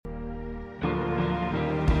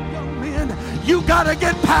You got to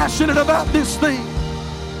get passionate about this thing.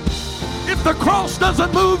 If the cross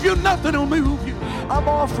doesn't move you, nothing will move you. I'm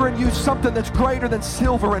offering you something that's greater than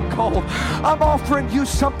silver and gold. I'm offering you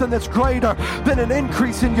something that's greater than an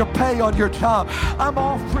increase in your pay on your job. I'm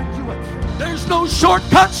offering you There's no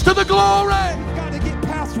shortcuts to the glory. We've got to get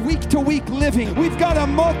past week-to-week living. We've got to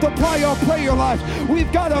multiply our prayer life.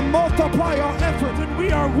 We've got to multiply our effort. And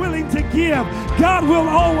we are willing to give. God will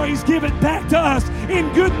always give it back to us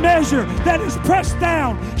in good measure that is pressed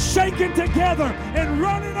down, shaken together, and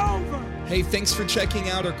running over. Hey, thanks for checking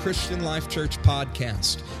out our Christian Life Church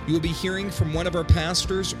podcast. You will be hearing from one of our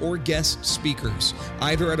pastors or guest speakers,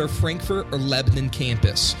 either at our Frankfort or Lebanon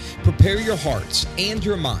campus. Prepare your hearts and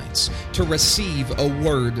your minds to receive a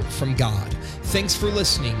word from God. Thanks for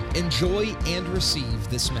listening. Enjoy and receive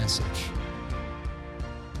this message.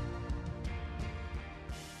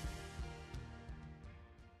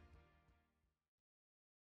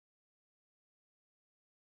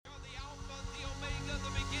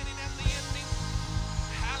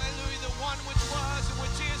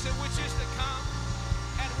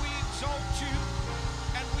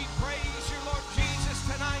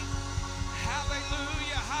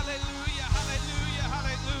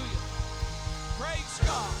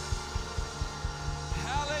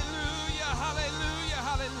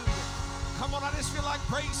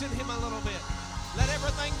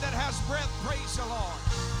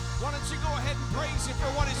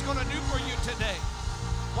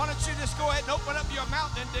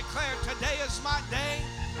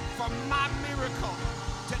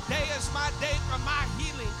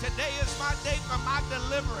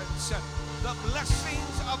 The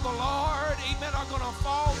blessings of the Lord, amen, are going to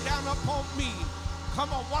fall down upon me. Come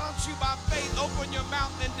on, why don't you by faith open your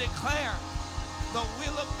mouth and declare the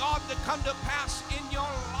will of God to come to pass in your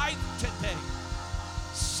life today.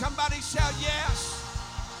 Somebody shout yes.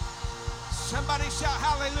 Somebody shout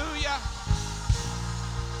hallelujah.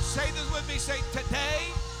 Say this with me, say today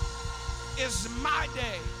is my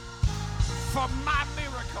day for my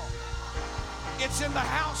miracle. It's in the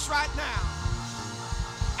house right now.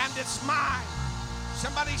 And it's mine.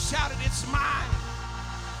 Somebody shouted, it's mine.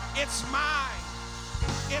 It's mine.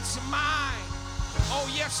 It's mine.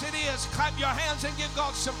 Oh, yes, it is. Clap your hands and give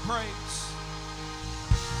God some praise.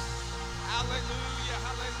 Hallelujah,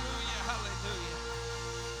 hallelujah, hallelujah.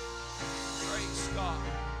 Praise God.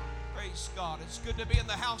 Praise God. It's good to be in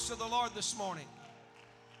the house of the Lord this morning.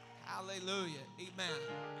 Hallelujah. Amen.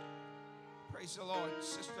 Praise the Lord.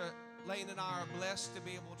 Sister Lane and I are blessed to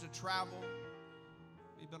be able to travel.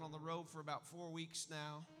 We've been on the road for about 4 weeks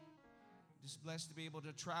now. Just blessed to be able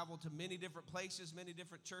to travel to many different places, many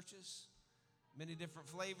different churches, many different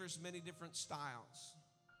flavors, many different styles.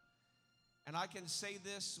 And I can say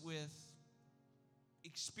this with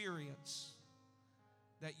experience,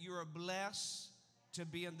 that you are blessed to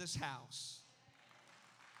be in this house.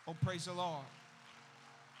 Oh, praise the Lord.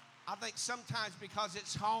 I think sometimes because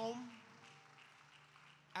it's home,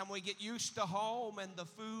 and we get used to home and the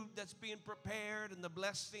food that's being prepared and the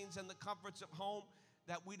blessings and the comforts of home,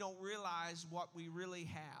 that we don't realize what we really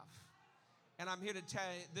have. And I'm here to tell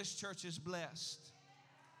you, this church is blessed.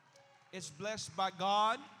 It's blessed by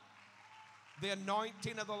God. The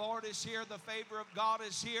anointing of the Lord is here. The favor of God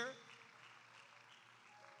is here.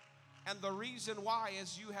 And the reason why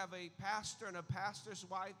is you have a pastor and a pastor's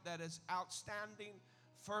wife that is outstanding,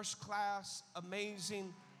 first class,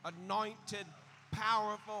 amazing, anointed,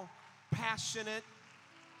 powerful, passionate,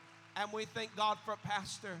 and we thank God for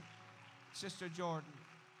Pastor Sister Jordan.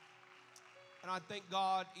 And I thank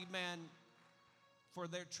God, amen, for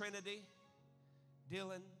their Trinity,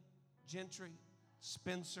 Dylan, Gentry,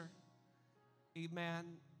 Spencer, amen,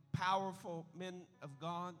 powerful men of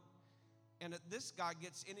God. And if this guy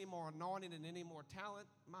gets any more anointing and any more talent,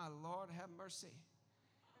 my Lord, have mercy.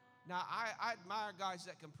 Now, I admire guys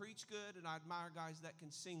that can preach good, and I admire guys that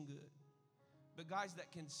can sing good. But guys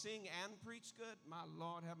that can sing and preach good, my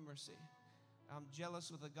Lord, have mercy. I'm jealous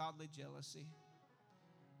with a godly jealousy.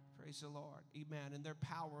 Praise the Lord. Amen. And they're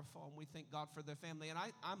powerful, and we thank God for their family. And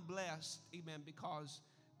I'm blessed, amen, because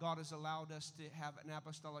God has allowed us to have an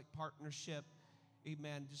apostolic partnership.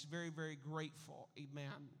 Amen. Just very, very grateful.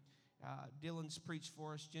 Amen. Dylan's preached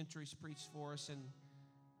for us. Gentry's preached for us. And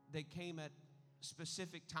they came at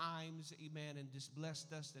specific times, amen, and just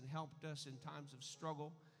blessed us and helped us in times of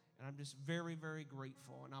struggle. And I'm just very, very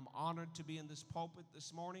grateful. And I'm honored to be in this pulpit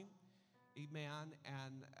this morning. Amen.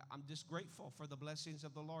 And I'm just grateful for the blessings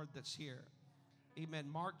of the Lord that's here. Amen.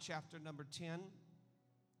 Mark chapter number 10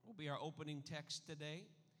 will be our opening text today.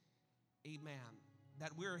 Amen.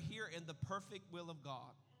 That we're here in the perfect will of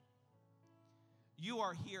God. You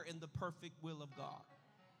are here in the perfect will of God.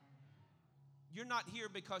 You're not here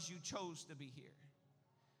because you chose to be here.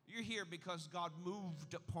 You're here because God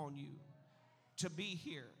moved upon you to be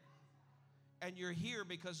here. And you're here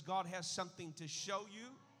because God has something to show you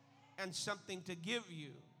and something to give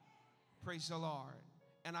you. Praise the Lord.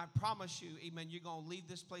 And I promise you, amen, you're going to leave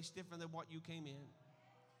this place different than what you came in.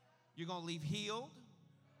 You're going to leave healed.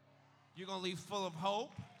 You're going to leave full of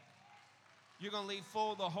hope. You're going to leave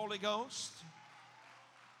full of the Holy Ghost.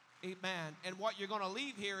 Amen. And what you're going to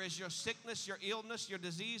leave here is your sickness, your illness, your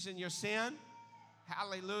disease, and your sin.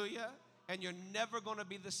 Hallelujah. And you're never going to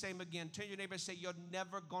be the same again. Turn to your neighbor and say, you're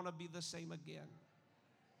never going to be the same again.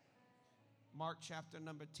 Mark chapter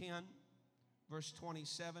number 10, verse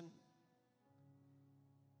 27.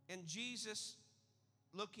 And Jesus,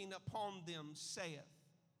 looking upon them, saith,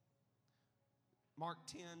 Mark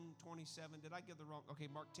 10, 27. Did I get the wrong? Okay,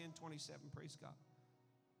 Mark 10, 27. Praise God.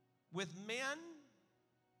 With men,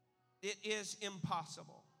 it is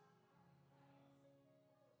impossible,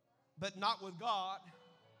 but not with God.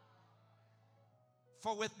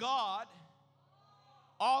 For with God,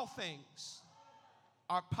 all things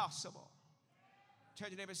are possible. Tell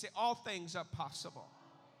your neighbor, say, all things are possible.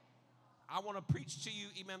 I want to preach to you,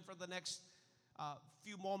 amen, for the next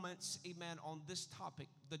few moments, amen, on this topic,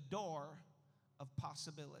 the door of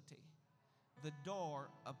possibility. The door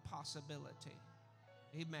of possibility.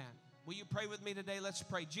 Amen. Will you pray with me today? Let's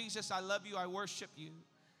pray. Jesus, I love you. I worship you.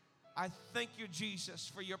 I thank you,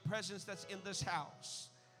 Jesus, for your presence that's in this house.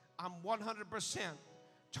 I'm 100%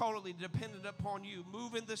 totally dependent upon you.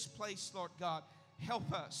 Move in this place, Lord God.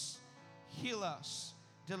 Help us, heal us,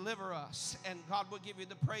 deliver us, and God will give you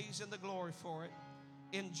the praise and the glory for it.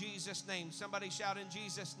 In Jesus' name. Somebody shout, in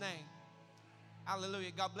Jesus' name. Hallelujah.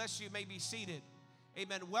 God bless you. You may be seated.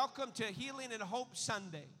 Amen. Welcome to Healing and Hope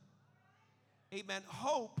Sunday. Amen.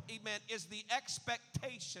 Hope, amen, is the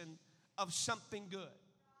expectation of something good.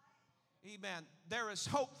 Amen. There is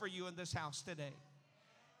hope for you in this house today.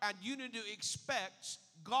 And you need to expect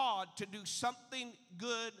God to do something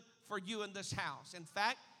good for you in this house. In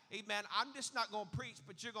fact, amen, I'm just not going to preach,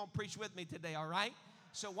 but you're going to preach with me today, all right?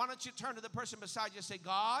 So why don't you turn to the person beside you and say,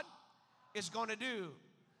 God is going to do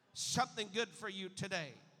something good for you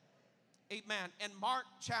today. Amen. In Mark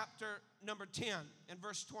chapter number 10 and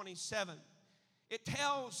verse 27, it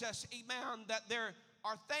tells us, amen, that there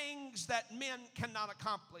are things that men cannot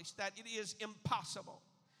accomplish, that it is impossible.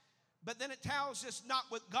 But then it tells us not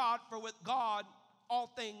with God, for with God all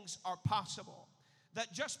things are possible.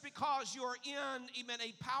 That just because you're in, amen,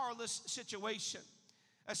 a powerless situation,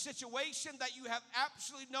 a situation that you have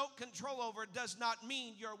absolutely no control over, does not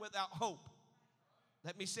mean you're without hope.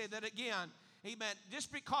 Let me say that again. Amen.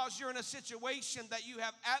 Just because you're in a situation that you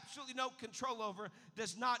have absolutely no control over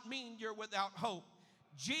does not mean you're without hope.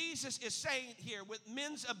 Jesus is saying here, with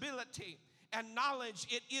men's ability and knowledge,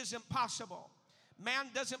 it is impossible. Man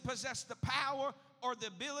doesn't possess the power or the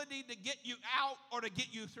ability to get you out or to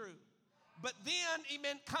get you through. But then,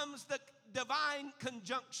 amen, comes the divine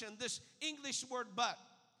conjunction, this English word but.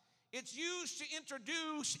 It's used to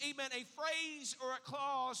introduce, amen, a phrase or a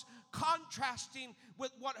clause contrasting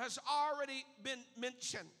with what has already been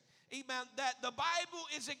mentioned. Amen, that the Bible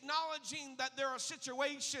is acknowledging that there are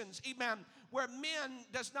situations, amen, where men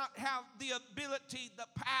does not have the ability, the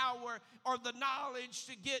power, or the knowledge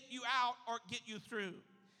to get you out or get you through.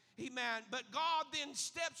 Amen. But God then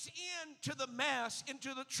steps into the mess,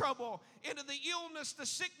 into the trouble, into the illness, the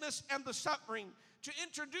sickness, and the suffering to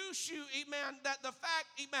introduce you, amen, that the fact,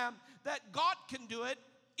 amen, that God can do it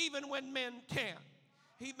even when men can't.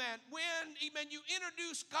 Amen. When, amen, you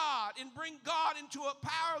introduce God and bring God into a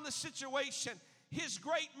powerless situation, His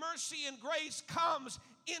great mercy and grace comes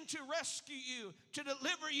in to rescue you, to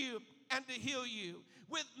deliver you, and to heal you.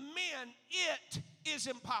 With men, it is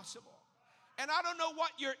impossible. And I don't know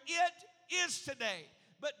what your it is today,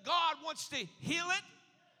 but God wants to heal it.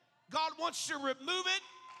 God wants to remove it.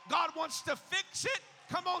 God wants to fix it.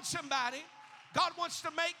 Come on, somebody. God wants to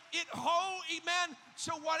make it whole, amen.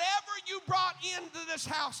 So whatever you brought into this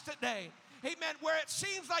house today, amen, where it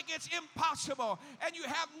seems like it's impossible and you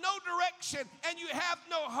have no direction and you have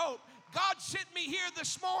no hope, God sent me here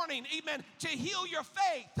this morning, amen, to heal your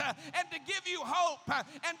faith and to give you hope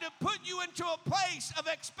and to put you into a place of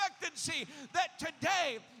expectancy that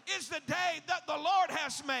today is the day that the Lord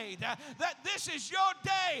has made, that this is your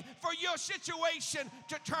day for your situation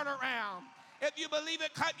to turn around. If you believe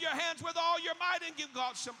it, clap your hands with all your might and give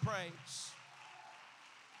God some praise.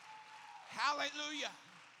 Hallelujah.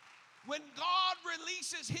 When God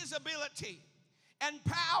releases His ability and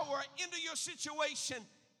power into your situation,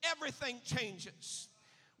 everything changes.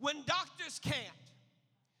 When doctors can't,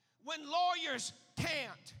 when lawyers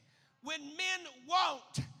can't, when men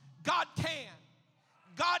won't, God can.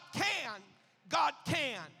 God can. God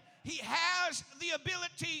can. He has the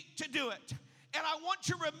ability to do it. And I want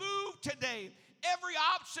to remove today every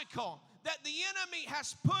obstacle that the enemy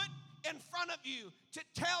has put in front of you to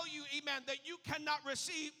tell you, amen, that you cannot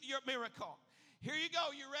receive your miracle. Here you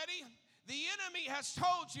go. You ready? The enemy has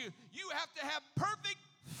told you you have to have perfect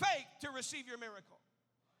faith to receive your miracle.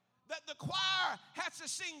 That the choir has to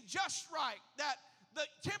sing just right. That the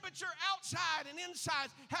temperature outside and inside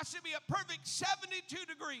has to be a perfect 72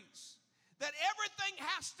 degrees. That everything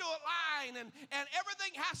has to align and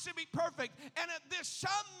everything has to be perfect. And if there's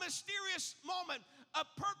some mysterious moment of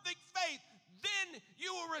perfect faith, then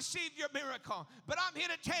you will receive your miracle. But I'm here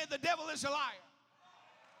to tell you the devil is a liar.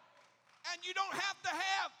 And you don't have to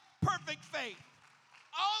have perfect faith.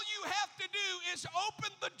 All you have to do is open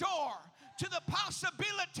the door to the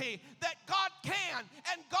possibility that God can,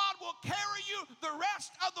 and God will carry you the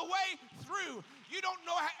rest of the way through. You don't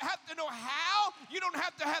have to know how. You don't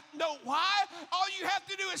have to know why. All you have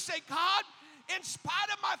to do is say, God, in spite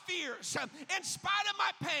of my fears, in spite of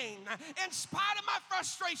my pain, in spite of my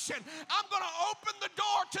frustration, I'm going to open the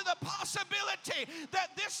door to the possibility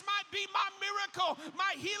that this might be my miracle,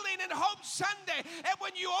 my healing and hope Sunday. And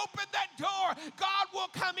when you open that door, God will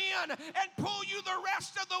come in and pull you the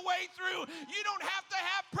rest of the way through. You don't have to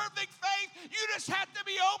have perfect faith. You just have to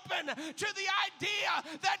be open to the idea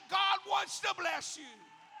that God wants to bless you.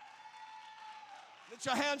 Lift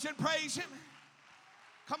your hands and praise Him.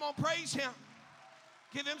 Come on, praise Him.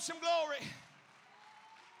 Give Him some glory.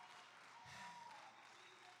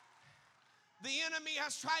 The enemy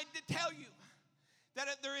has tried to tell you that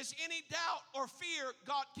if there is any doubt or fear,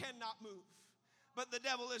 God cannot move. But the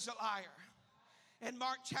devil is a liar. In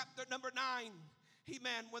Mark chapter number 9,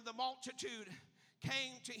 amen, when the multitude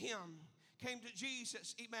came to Him, came to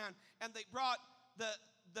Jesus, amen, and they brought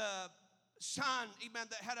the son, amen,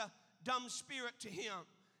 that had a dumb spirit to Him,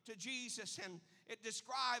 to Jesus, and it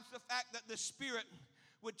describes the fact that the spirit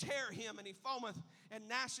would tear him, and he foameth and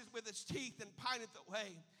gnasheth with his teeth and pineth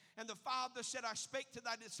away. And the Father said, I spake to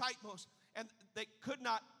thy disciples, and they could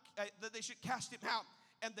not, that they should cast him out,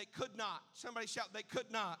 and they could not. Somebody shout, they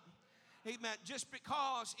could not. Amen. Just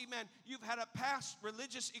because, amen, you've had a past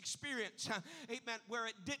religious experience, amen, where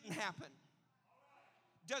it didn't happen,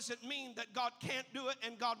 doesn't mean that God can't do it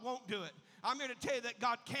and God won't do it. I'm here to tell you that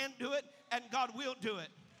God can do it and God will do it.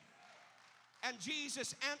 And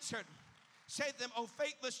Jesus answered, say to them, O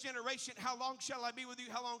faithless generation, how long shall I be with you?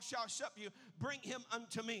 How long shall I sup you? Bring him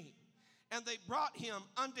unto me. And they brought him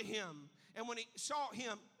unto him. And when he saw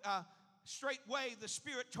him, straightway the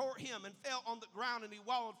spirit tore him and fell on the ground, and he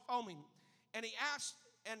wallowed foaming. And he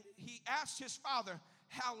asked his father,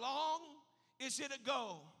 how long is it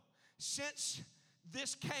ago since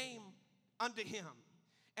this came unto him?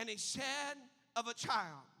 And he said, of a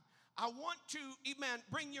child. I want to, amen,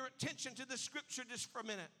 bring your attention to this scripture just for a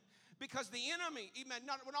minute. Because the enemy, amen,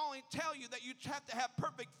 not only tell you that you have to have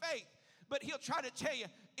perfect faith, but he'll try to tell you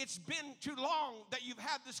it's been too long that you've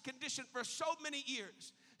had this condition for so many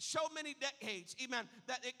years, so many decades, amen,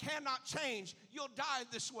 that it cannot change. You'll die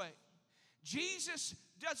this way. Jesus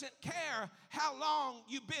doesn't care how long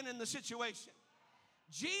you've been in the situation.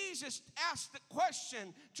 Jesus asked the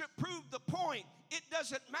question to prove the point. It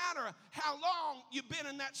doesn't matter how long you've been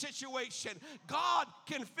in that situation. God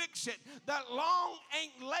can fix it. That long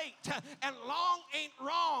ain't late and long ain't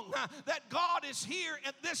wrong. That God is here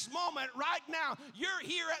at this moment right now. You're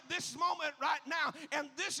here at this moment right now. And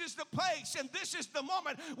this is the place and this is the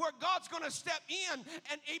moment where God's going to step in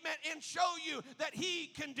and, amen, and show you that He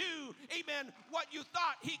can do, amen, what you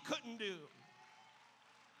thought He couldn't do.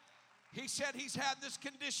 He said he's had this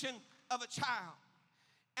condition of a child.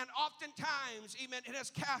 And oftentimes, amen, it has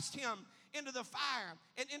cast him into the fire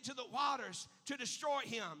and into the waters to destroy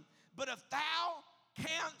him. But if thou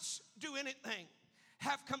canst do anything,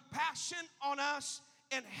 have compassion on us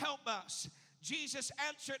and help us. Jesus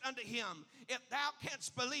answered unto him, if thou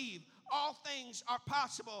canst believe, all things are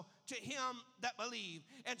possible to him that believe.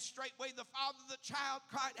 And straightway the father of the child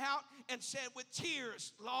cried out and said with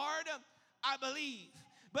tears, Lord, I believe,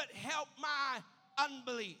 but help my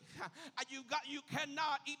unbelief. You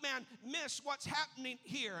cannot, amen, miss what's happening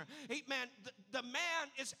here. Amen. The man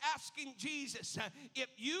is asking Jesus, if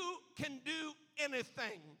you can do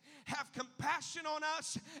anything, have compassion on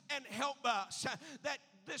us and help us. That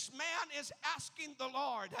this man is asking the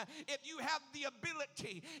Lord, if you have the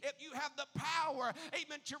ability, if you have the power,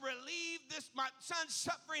 amen, to relieve this, my son's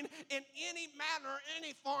suffering in any manner,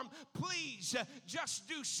 any form, please just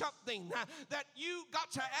do something. That you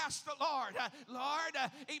got to ask the Lord,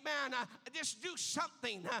 Lord, amen, just do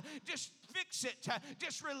something. Just fix it,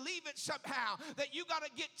 just relieve it somehow, that you got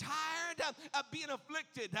to get tired of being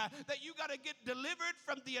afflicted, that you got to get delivered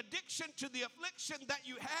from the addiction to the affliction that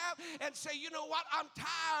you have and say, you know what, I'm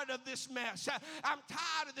tired of this mess. I'm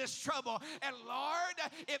tired of this trouble. And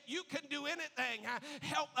Lord, if you can do anything,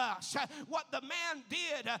 help us. What the man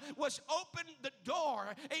did was open the door,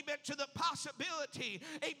 amen, to the possibility,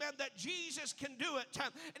 amen, that Jesus can do it.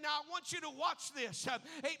 And now I want you to watch this,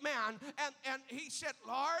 amen. And he said,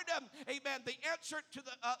 Lord, amen, the answer to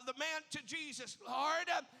the man to Jesus, Lord,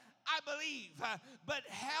 I believe, but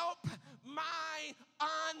help my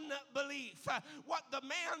unbelief. What the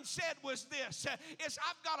man said was this, is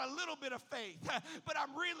I've got a little bit of faith, but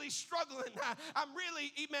I'm really struggling. I'm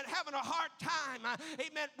really, amen, having a hard time,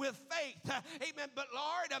 amen, with faith. Amen. But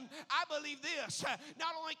Lord, I believe this.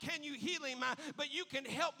 Not only can you heal him, but you can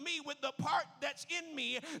help me with the part that's in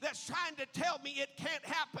me that's trying to tell me it can't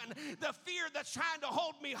happen. The fear that's trying to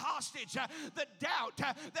hold me hostage. The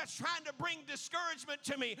doubt that's trying to bring discouragement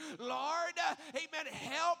to me. Lord, amen,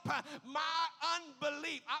 help my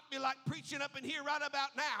unbelief. I feel like preaching up in here right about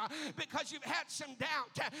now because you've had some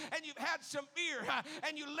doubt and you've had some fear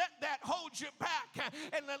and you let that hold you back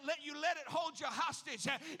and you let it hold you hostage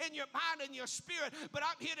in your mind and your spirit. But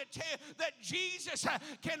I'm here to tell you that Jesus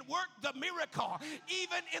can work the miracle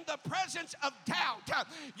even in the presence of doubt.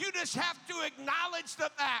 You just have to acknowledge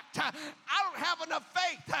the fact I don't have enough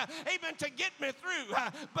faith, amen, to get me through.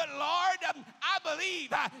 But Lord, I believe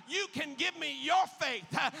you can give me your faith.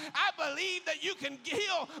 I believe that you can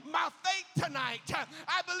heal my faith tonight.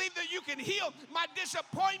 I believe that you can heal my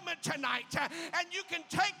disappointment tonight. And you can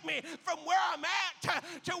take me from where I'm at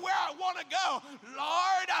to where I want to go.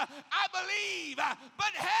 Lord, I believe,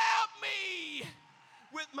 but help me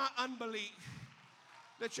with my unbelief.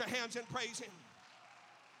 Lift your hands and praise him.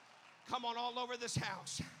 Come on, all over this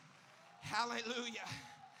house. Hallelujah.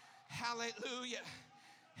 Hallelujah.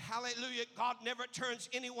 Hallelujah. God never turns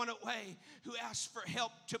anyone away who asks for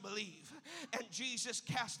help to believe. And Jesus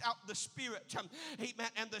cast out the spirit. Amen.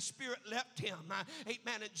 And the spirit left him.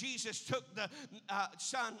 Amen. And Jesus took the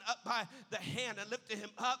son up by the hand and lifted him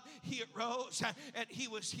up. He arose and he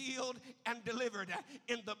was healed and delivered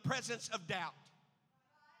in the presence of doubt.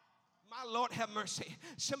 My Lord, have mercy.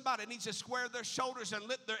 Somebody needs to square their shoulders and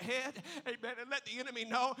lift their head, amen, and let the enemy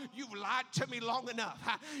know you've lied to me long enough.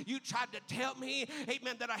 You tried to tell me,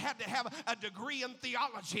 amen, that I had to have a degree in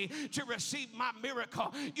theology to receive my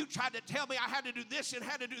miracle. You tried to tell me I had to do this and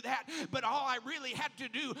had to do that, but all I really had to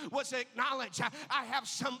do was acknowledge I have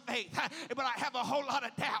some faith, but I have a whole lot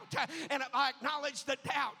of doubt. And if I acknowledge the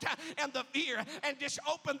doubt and the fear and just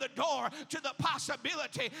open the door to the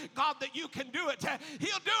possibility, God, that you can do it,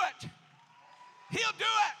 he'll do it. He'll do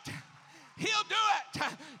it. He'll do it.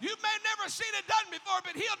 You may never seen it done before,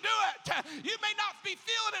 but he'll do it. You may not be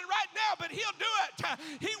feeling it right now, but he'll do it.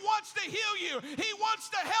 He wants to heal you. He wants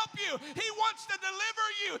to help you. He wants to deliver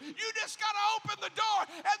you. You just got to open the door.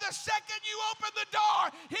 And the second you open the door,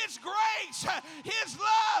 his grace, his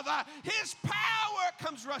love, his power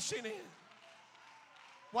comes rushing in.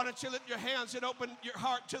 Why don't you lift your hands and open your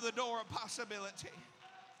heart to the door of possibility?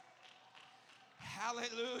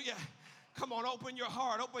 Hallelujah. Come on, open your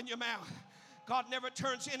heart, open your mouth. God never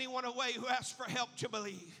turns anyone away who asks for help to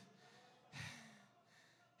believe.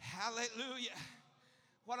 Hallelujah.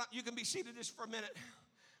 You can be seated just for a minute.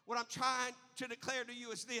 What I'm trying to declare to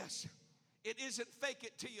you is this. It isn't fake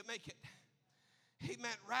it till you make it.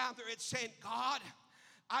 Amen. Rather, it's saying, God,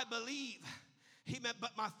 I believe. Amen.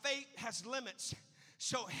 But my faith has limits.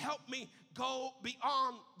 So help me go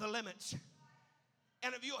beyond the limits.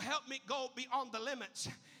 And if you'll help me go beyond the limits,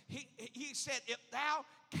 he said, if thou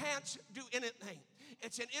canst do anything.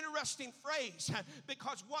 It's an interesting phrase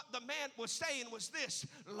because what the man was saying was this,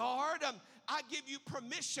 Lord, I give you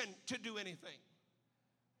permission to do anything.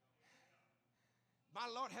 My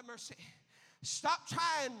Lord, have mercy. Stop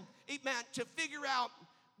trying, amen, to figure out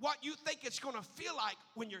what you think it's going to feel like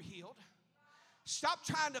when you're healed. Stop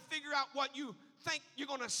trying to figure out what you think you're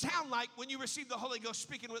going to sound like when you receive the Holy Ghost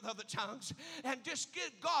speaking with other tongues, and just give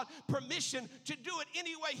God permission to do it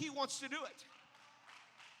any way he wants to do it.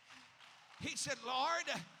 He said,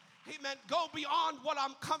 Lord, amen, go beyond what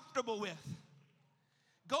I'm comfortable with.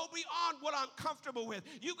 Go beyond what I'm comfortable with.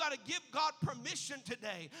 You got to give God permission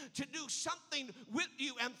today to do something with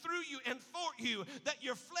you and through you and for you that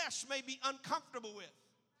your flesh may be uncomfortable with.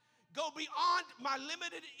 Go beyond my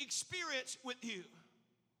limited experience with you.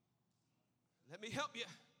 Let me help you.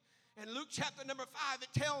 In Luke chapter number 5,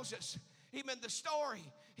 it tells us, amen, the story,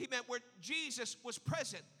 amen, where Jesus was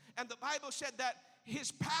present. And the Bible said that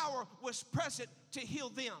his power was present to heal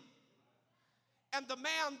them. And the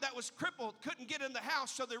man that was crippled couldn't get in the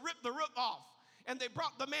house, so they ripped the roof off. And they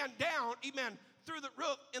brought the man down, amen, through the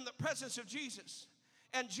roof in the presence of Jesus.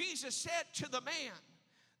 And Jesus said to the man,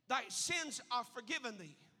 thy sins are forgiven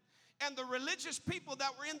thee. And the religious people that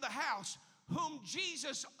were in the house, whom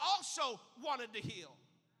Jesus also wanted to heal,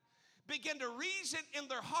 began to reason in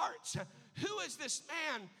their hearts, who is this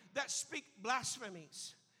man that speaks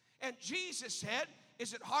blasphemies? And Jesus said,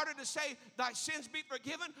 is it harder to say thy sins be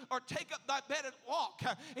forgiven or take up thy bed and walk?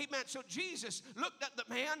 Amen. So Jesus looked at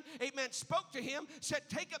the man, amen, spoke to him, said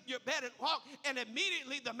take up your bed and walk. And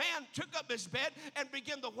immediately the man took up his bed and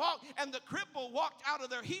began to walk, and the cripple walked out of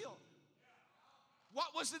their heel.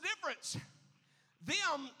 What was the difference?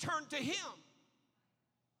 Them turned to him.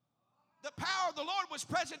 The power of the Lord was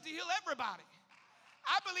present to heal everybody.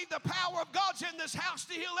 I believe the power of God's in this house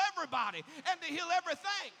to heal everybody and to heal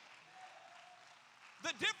everything.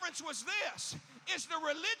 The difference was this, is the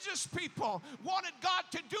religious people wanted God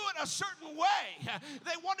to do it a certain way.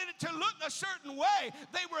 They wanted it to look a certain way.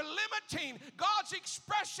 They were limiting God's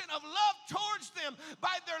expression of love towards them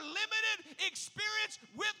by their limited experience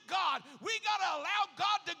with God. We got to allow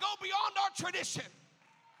God to go beyond our tradition.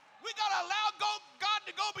 We got to allow God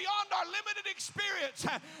to go beyond our limited experience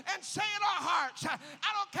and say in our hearts, I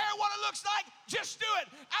don't care what it looks like, just do it.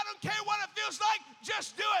 I don't care what it feels like,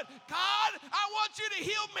 just do it. God, I want you to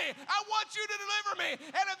heal me. I want you to deliver me.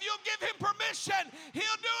 And if you'll give him permission,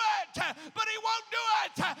 he'll do it. But he won't do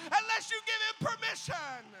it unless you give him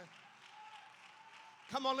permission.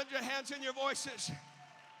 Come on, lift your hands and your voices.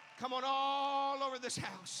 Come on, all over this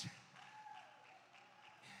house.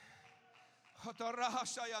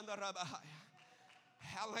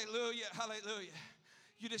 Hallelujah, hallelujah.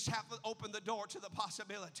 You just have to open the door to the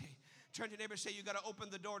possibility. Turn to your neighbor and say, you got to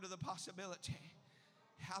open the door to the possibility.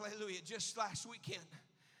 Hallelujah. Just last weekend,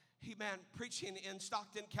 amen, preaching in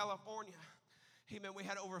Stockton, California. Amen, we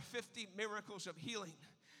had over 50 miracles of healing.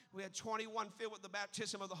 We had 21 filled with the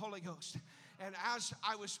baptism of the Holy Ghost. And as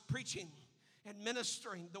I was preaching and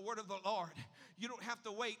ministering the word of the Lord, you don't have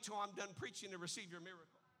to wait till I'm done preaching to receive your miracle.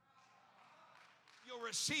 You'll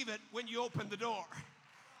receive it when you open the door.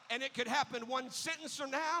 And it could happen one sentence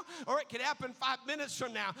from now, or it could happen 5 minutes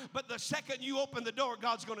from now. But the second you open the door,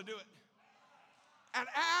 God's going to do it. And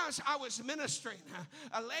as I was ministering,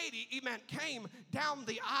 a lady, amen, came down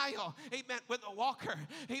the aisle, amen, with a walker,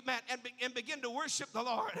 amen, and began to worship the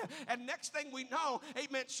Lord. And next thing we know,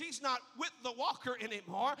 amen, she's not with the walker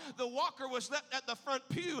anymore. The walker was left at the front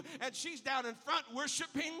pew, and she's down in front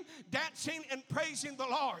worshiping, dancing, and praising the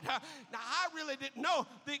Lord. Now, I really didn't know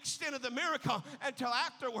the extent of the miracle until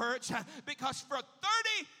afterwards, because for 30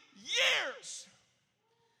 years,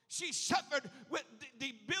 she suffered with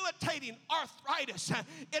debilitating arthritis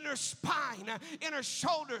in her spine, in her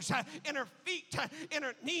shoulders, in her feet, in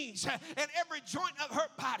her knees, and every joint of her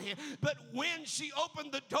body. But when she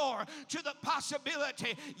opened the door to the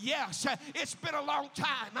possibility, yes, it's been a long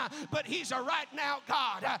time, but he's a right now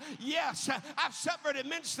God. Yes, I've suffered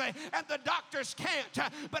immensely, and the doctors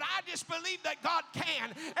can't, but I just believe that God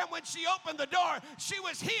can. And when she opened the door, she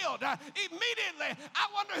was healed immediately. I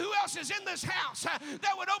wonder who else is in this house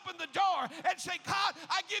that would open the door and say, God,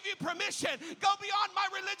 I give you permission. Go beyond my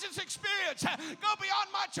religious experience. Go beyond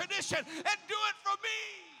my tradition and do it for me.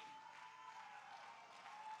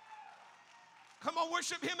 Come on,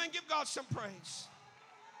 worship him and give God some praise.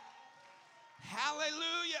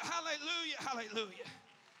 Hallelujah, hallelujah, hallelujah.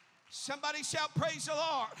 Somebody shout, praise the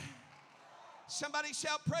Lord. Somebody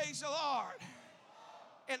shout, praise the Lord.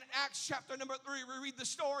 In Acts chapter number 3, we read the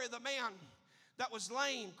story of the man that was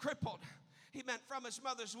lame, crippled. He meant from his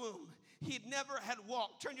mother's womb. He'd never had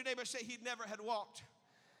walked. Turn to your neighbor and say, he'd never had walked.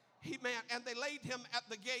 He meant, and they laid him at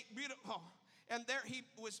the gate, beautiful. And there he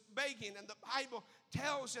was begging. And the Bible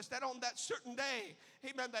tells us that on that certain day,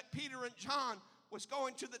 amen, that Peter and John was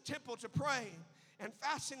going to the temple to pray. And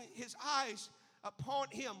fastening his eyes upon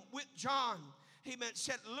him with John, he meant,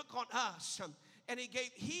 said, look on us. And he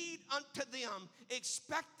gave heed unto them,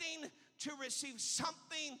 expecting to receive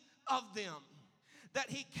something of them. That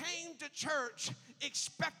he came to church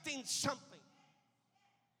expecting something.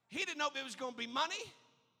 He didn't know if it was going to be money.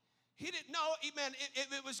 He didn't know, amen,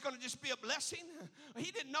 if it was going to just be a blessing.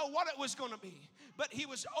 He didn't know what it was going to be. But he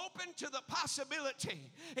was open to the possibility,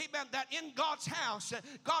 amen, that in God's house,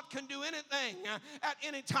 God can do anything at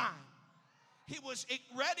any time. He was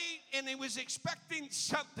ready and he was expecting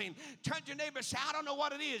something. Turn to your neighbor and say, I don't know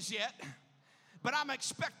what it is yet, but I'm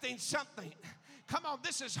expecting something. Come on,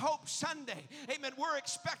 this is Hope Sunday. Amen. We're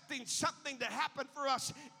expecting something to happen for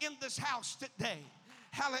us in this house today.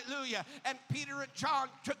 Hallelujah. And Peter and John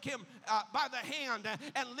took him by the hand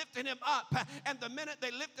and lifted him up. And the minute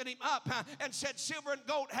they lifted him up and said, silver and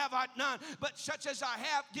gold have I none, but such as I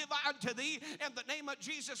have give I unto thee. In the name of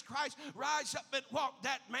Jesus Christ, rise up and walk.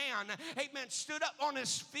 That man, amen, stood up on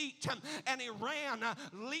his feet and he ran,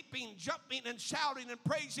 leaping, jumping, and shouting and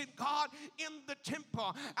praising God in the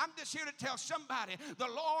temple. I'm just here to tell somebody, the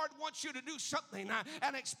Lord wants you to do something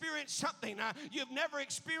and experience something you've never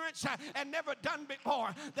experienced and never done before.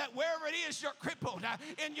 That wherever it is you're crippled,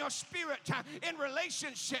 in your spirit, in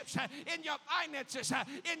relationships, in your finances,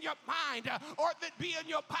 in your mind, or if it be in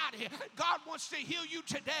your body, God wants to heal you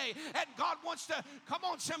today. And God wants to, come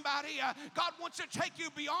on somebody, God wants to take you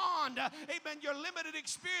beyond, amen, your limited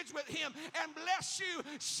experience with Him and bless you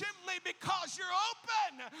simply because you're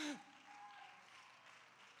open.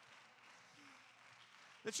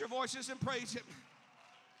 Lift your voices and praise Him.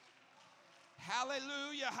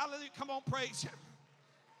 Hallelujah, hallelujah. Come on, praise Him.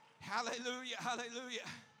 Hallelujah, hallelujah,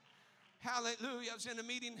 hallelujah. I was in a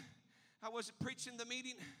meeting. I was preaching the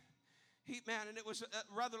meeting. Amen. And it was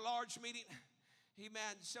a rather large meeting.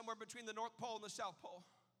 Amen. Somewhere between the North Pole and the South Pole.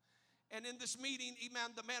 And in this meeting,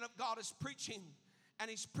 amen, the man of God is preaching.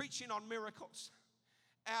 And he's preaching on miracles.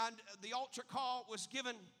 And the altar call was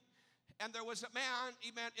given. And there was a man,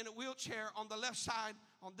 amen, in a wheelchair on the left side,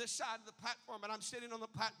 on this side of the platform. And I'm sitting on the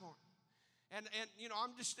platform. And you know,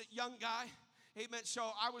 I'm just a young guy. Amen.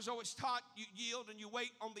 So I was always taught you yield and you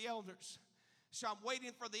wait on the elders. So I'm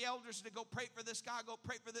waiting for the elders to go pray for this guy, go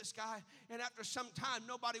pray for this guy. And after some time,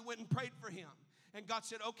 nobody went and prayed for him. And God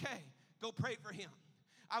said, okay, go pray for him.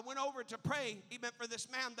 I went over to pray, amen, for this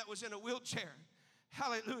man that was in a wheelchair.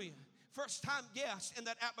 Hallelujah. First time guest in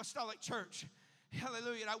that apostolic church.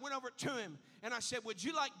 Hallelujah. And I went over to him and I said, would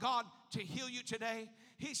you like God to heal you today?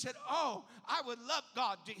 He said, oh, I would love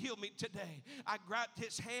God to heal me today. I grabbed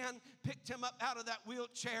his hand, picked him up out of that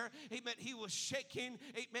wheelchair. Amen. He was shaking.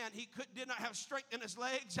 Amen. He did not have strength in his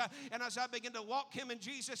legs. And as I began to walk him in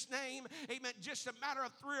Jesus' name, amen, just a matter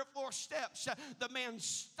of 3 or 4 steps, the man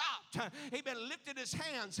stopped. Amen. Lifted his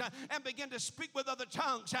hands and began to speak with other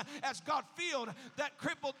tongues as God filled that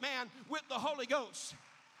crippled man with the Holy Ghost.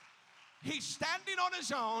 He's standing on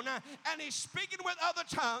his own and he's speaking with other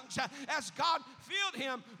tongues as God filled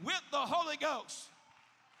him with the Holy Ghost.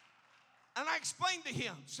 And I explained to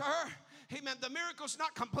him, sir, amen, the miracle's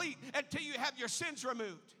not complete until you have your sins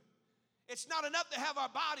removed. It's not enough to have our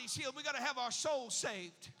bodies healed. We got to have our souls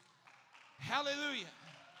saved. Hallelujah.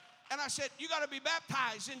 And I said, you got to be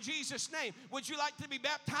baptized in Jesus' name. Would you like to be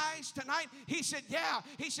baptized tonight? He said, yeah.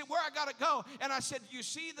 He said, where I got to go? And I said, you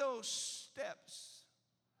see those steps?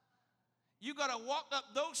 You got to walk up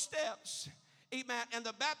those steps, amen, and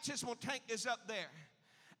the baptismal tank is up there.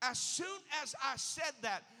 As soon as I said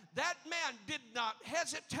that, that man did not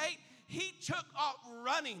hesitate. He took off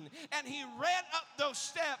running and he ran up those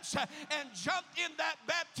steps and jumped in that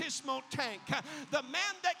baptismal tank. The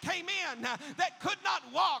man that came in that could not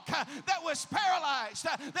walk, that was paralyzed,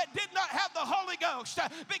 that did not have the Holy Ghost,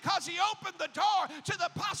 because he opened the door to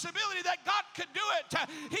the possibility that God could do it.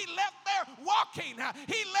 He left there walking.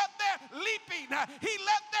 He left there leaping. He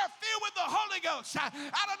left there filled with the Holy Ghost.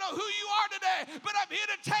 I don't know who you are today, but I'm here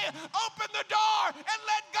to tell you, open the door and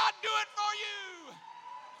let God do it for you.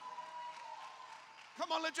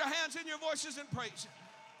 Come on, lift your hands in your voices and praise Him.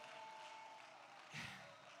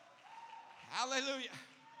 Hallelujah.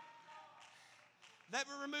 Let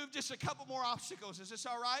me remove just a couple more obstacles. Is this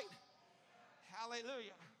all right?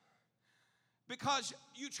 Hallelujah. Because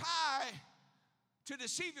you try to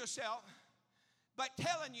deceive yourself by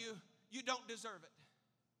telling you don't deserve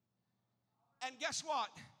it. And guess what?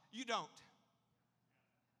 You don't.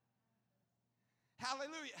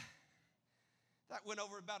 Hallelujah. That went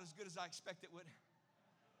over about as good as I expected it would.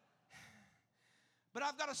 But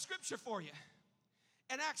I've got a scripture for you.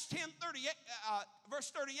 In Acts 10:38, verse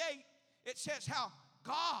 38, it says how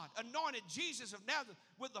God anointed Jesus of Nazareth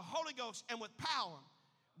with the Holy Ghost and with power.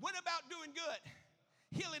 Went about doing good,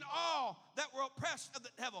 healing all that were oppressed of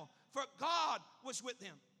the devil, for God was with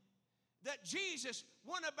him. That Jesus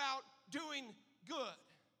went about doing good.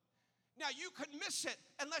 Now you could miss it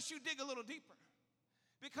unless you dig a little deeper.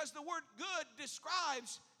 Because the word good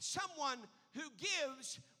describes someone who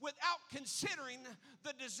gives without considering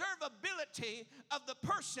the deservability of the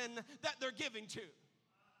person that they're giving to.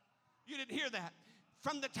 You didn't hear that.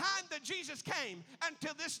 From the time that Jesus came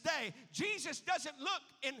until this day, Jesus doesn't look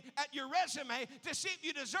at your resume to see if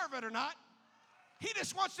you deserve it or not. He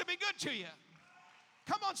just wants to be good to you.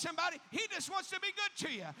 Come on, somebody. He just wants to be good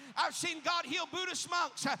to you. I've seen God heal Buddhist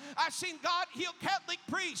monks. I've seen God heal Catholic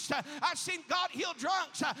priests. I've seen God heal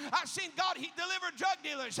drunks. I've seen God deliver drug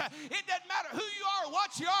dealers. It doesn't matter who you are, or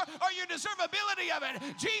what you are, or your deservability of it.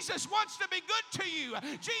 Jesus wants to be good to you.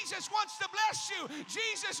 Jesus wants to bless you.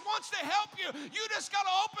 Jesus wants to help you. You just got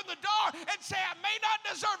to open the door and say, I may not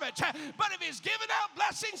deserve it, but if he's giving out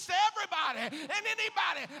blessings to everybody and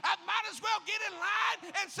anybody, I might as well get in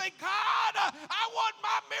line and say, God, I want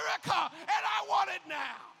my miracle, and I want it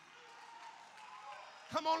now.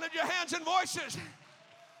 Come on, lift your hands and voices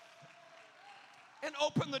and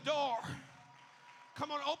open the door. Come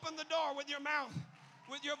on, open the door with your mouth,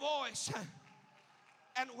 with your voice,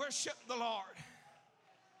 and worship the Lord.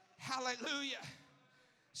 Hallelujah.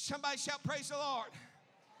 Somebody shout, praise the Lord.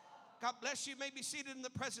 God bless you. You may be seated in the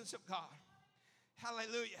presence of God.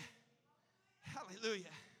 Hallelujah. Hallelujah.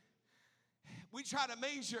 We try to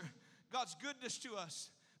measure God's goodness to us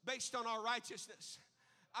based on our righteousness.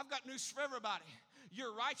 I've got news for everybody.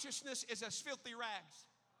 Your righteousness is as filthy rags.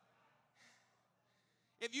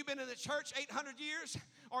 If you've been in the church 800 years,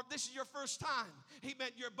 or if this is your first time, amen,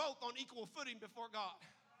 you're both on equal footing before God.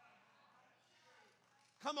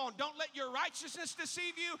 Come on, don't let your righteousness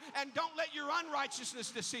deceive you, and don't let your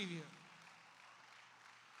unrighteousness deceive you.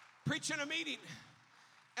 Preaching a meeting,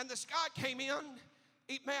 and this guy came in,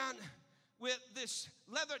 amen, with this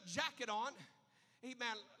leather jacket on,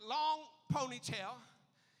 amen, long ponytail,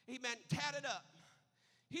 amen, tatted up.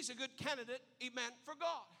 He's a good candidate, amen, for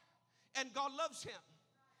God, and God loves him.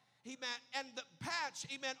 Amen. And the patch,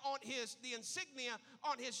 amen, on the insignia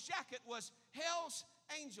on his jacket was Hell's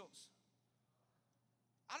Angels.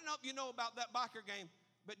 I don't know if you know about that biker game,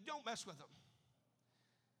 but don't mess with them.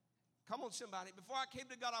 Come on, somebody. Before I came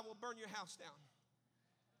to God, I will burn your house down.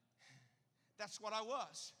 That's what I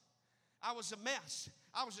was. I was a mess.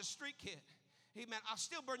 I was a street kid. Amen. I'll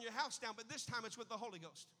still burn your house down, but this time it's with the Holy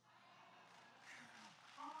Ghost.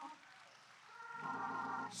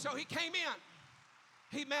 So he came in.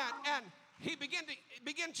 Amen. And he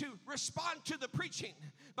began to respond to the preaching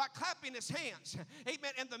by clapping his hands.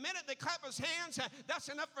 Amen. And the minute they clap his hands, that's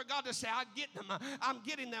enough for God to say, I get them. I'm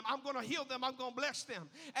getting them. I'm going to heal them. I'm going to bless them.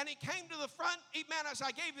 And he came to the front, amen, as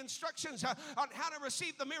I gave instructions on how to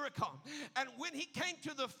receive the miracle. And when he came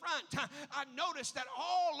to the front, I noticed that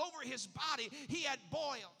all over his body, he had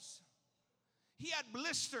boils. He had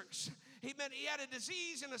blisters. Amen. He had a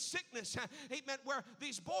disease and a sickness. Amen. Where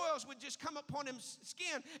these boils would just come upon his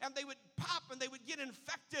skin and they would pop and they would get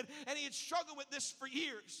infected. And he had struggled with this for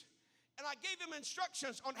years. And I gave him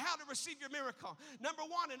instructions on how to receive your miracle. Number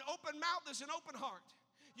one, an open mouth is an open heart.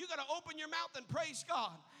 You got to open your mouth and praise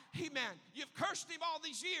God. Amen. You've cursed him all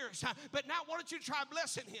these years, but now why don't you try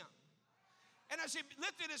blessing him? And as he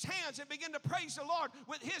lifted his hands and began to praise the Lord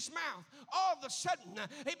with his mouth, all of a sudden,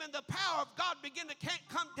 amen, the power of God began to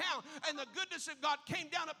come down, and the goodness of God came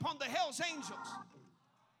down upon the Hell's Angels.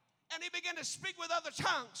 And he began to speak with other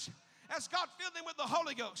tongues as God filled him with the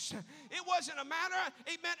Holy Ghost. It wasn't a matter,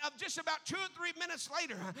 amen, of just about 2 or 3 minutes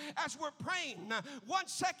later, as we're praying, 1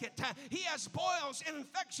 second, he has boils and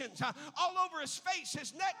infections all over his face,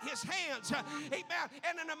 his neck, his hands, amen.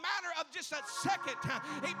 And in a matter of just a second,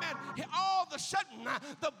 amen, all of a sudden,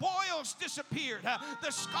 the boils disappeared,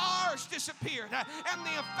 the scars disappeared, and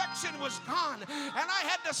the infection was gone. And I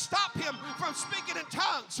had to stop him from speaking in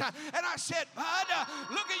tongues. And I said, bud,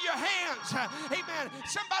 look at your hands, amen.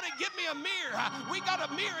 Somebody give me a mirror. We got a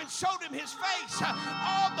mirror and showed him his face.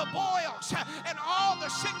 All the boils and all the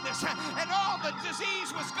sickness and all the disease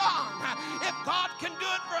was gone. If God can do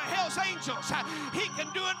it for Hell's Angels, he can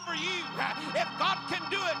do it for you. If God can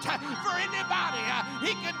do it for anybody,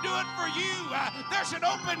 he can do it for you. There's an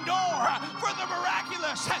open door for the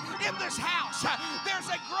miraculous in this house. There's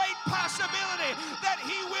a great possibility that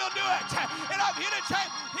he will do it. And I'm here to tell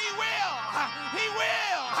you, he will. He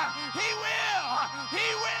will. He will. He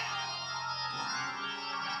will.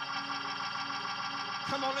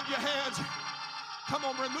 Come on, lift your hands. Come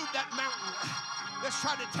on, remove that mountain. Let's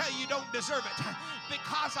try to tell you don't deserve it.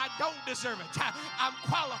 Because I don't deserve it. I'm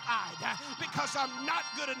qualified. Because I'm not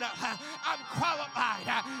good enough. I'm qualified.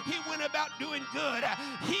 He went about doing good.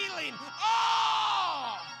 Healing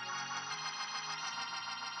all.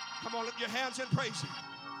 Come on, lift your hands and praise him.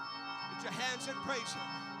 Lift your hands and praise him.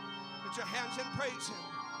 Lift your hands and praise him.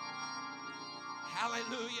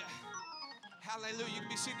 Hallelujah. Hallelujah. You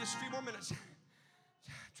can be seated just a few more minutes.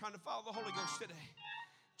 Trying to follow the Holy Ghost today.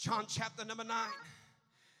 John chapter number 9.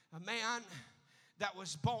 A man that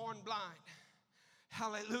was born blind.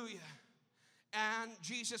 Hallelujah. And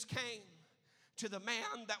Jesus came to the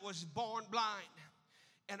man that was born blind.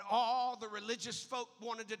 And all the religious folk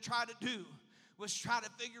wanted to try to do was trying to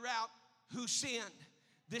figure out who sinned,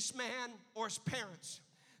 this man or his parents.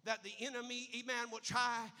 That the enemy, amen, will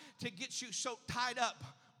try to get you so tied up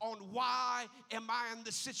on why am I in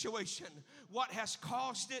this situation? What has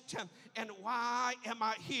caused it? And why am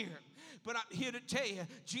I here? But I'm here to tell you,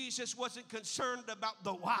 Jesus wasn't concerned about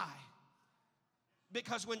the why.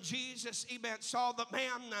 Because when Jesus, amen, saw the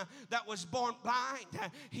man that was born blind,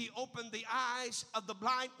 he opened the eyes of the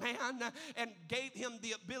blind man and gave him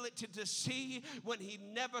the ability to see when he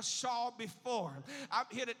never saw before. I'm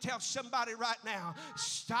here to tell somebody right now,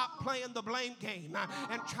 stop playing the blame game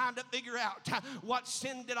and trying to figure out what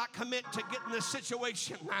sin did I commit to get in this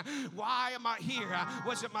situation? Why am I here?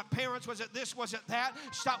 Was it my parents? Was it this? Was it that?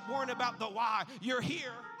 Stop worrying about the why. You're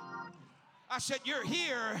here. I said, you're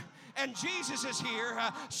here. And Jesus is here,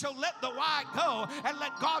 so let the why go and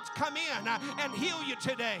let God come in and heal you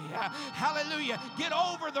today. Hallelujah. Get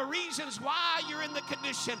over the reasons why you're in the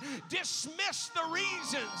condition. Dismiss the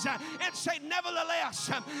reasons and say, nevertheless,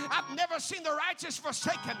 I've never seen the righteous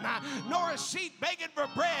forsaken, nor a seed begging for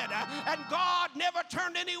bread. And God never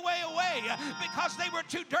turned any way away because they were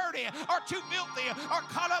too dirty or too filthy or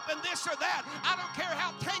caught up in this or that. I don't care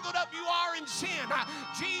how tangled up you are in sin.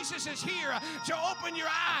 Jesus is here to open your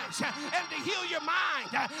eyes and to heal your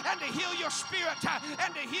mind and to heal your spirit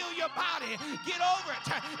and to heal your body. Get over it.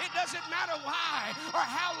 It doesn't matter why or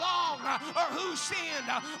how long or who sinned.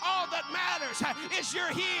 All that matters is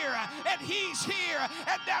you're here and he's here,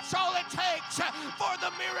 and that's all it takes for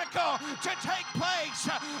the miracle to take place.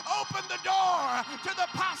 Open the door to the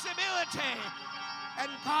possibility, and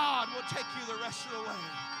God will take you the rest of the way.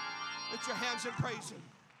 Lift your hands and praise him.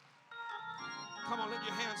 Come on, lift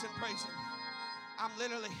your hands and praise him. I'm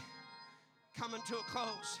literally coming to a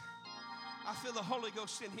close. I feel the Holy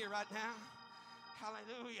Ghost in here right now.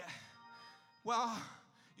 Hallelujah. Well,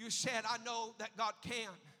 you said, I know that God can,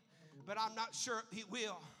 but I'm not sure he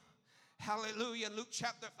will. Hallelujah. In Luke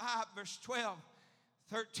chapter 5, verse 12,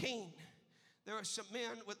 13, there were some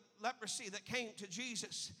men with leprosy that came to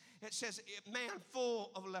Jesus. It says, a man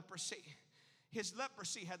full of leprosy. His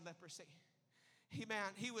leprosy had leprosy.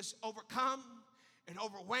 He was overcome and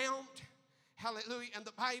overwhelmed. Hallelujah. And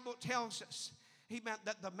the Bible tells us, amen,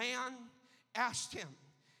 that the man asked him,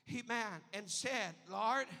 amen, and said,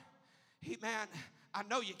 Lord, amen, I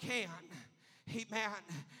know you can, amen,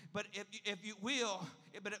 but if you will,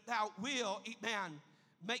 but if thou will, amen,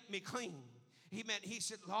 make me clean. Amen. He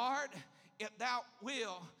said, Lord, if thou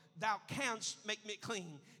will, thou canst make me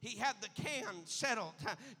clean. He had the can settled.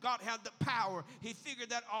 God had the power. He figured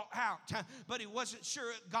that all out, but he wasn't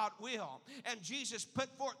sure if God will. And Jesus put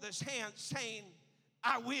forth his hand saying,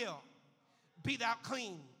 I will, be thou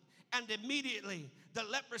clean. And immediately the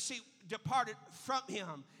leprosy departed from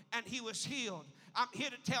him and he was healed. I'm here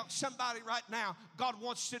to tell somebody right now, God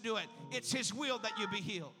wants to do it. It's his will that you be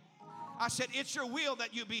healed. I said, it's your will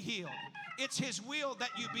that you be healed. It's his will that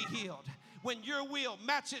you be healed. When your will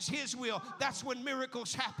matches his will, that's when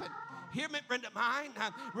miracles happen. Hear me, friend of mine.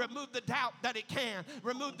 Remove the doubt that it can.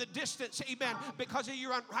 Remove the distance, amen, because of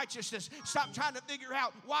your unrighteousness. Stop trying to figure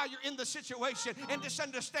out why you're in the situation and just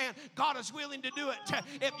understand God is willing to do it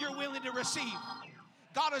if you're willing to receive.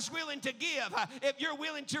 God is willing to give if you're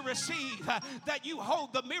willing to receive. That you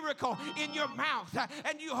hold the miracle in your mouth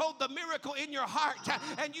and you hold the miracle in your heart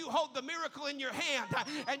and you hold the miracle in your hand,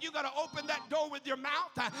 and you got to open that door with your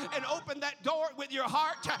mouth and open that door with your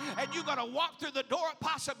heart, and you got to walk through the door of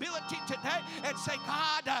possibility today and say,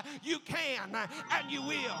 God, you can and you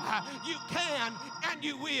will. You can and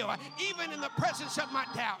you will. Even in the presence of my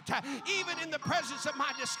doubt, even in the presence of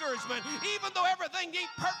my discouragement, even though everything ain't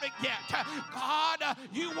perfect yet, God,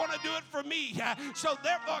 you want to do it for me. So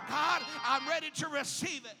therefore, God, I'm ready to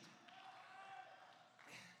receive it.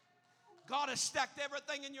 God has stacked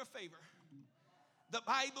everything in your favor. The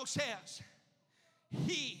Bible says,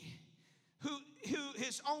 he who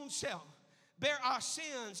his own self bare our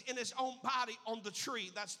sins in his own body on the tree,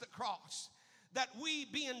 that's the cross, that we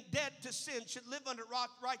being dead to sin should live under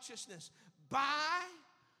righteousness, by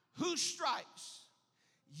whose stripes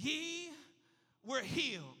ye were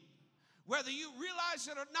healed. Whether you realize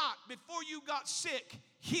it or not, before you got sick,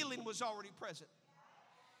 healing was already present.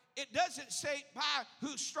 It doesn't say by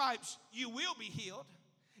whose stripes you will be healed.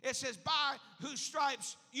 It says by whose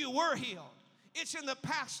stripes you were healed. It's in the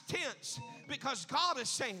past tense because God is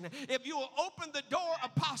saying if you will open the door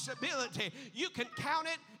of possibility, you can count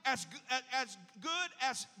it as good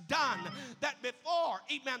as done. That before,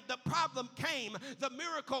 amen, the problem came, the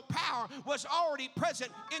miracle power was already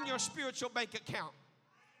present in your spiritual bank account.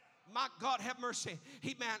 My God, have mercy.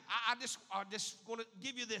 Amen. I just want to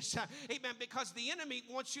give you this. Amen. Because the enemy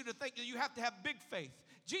wants you to think that you have to have big faith.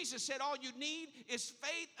 Jesus said all you need is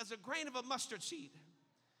faith as a grain of a mustard seed.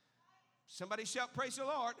 Somebody shout, praise the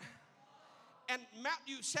Lord. And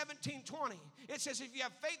Matthew 17:20, it says if you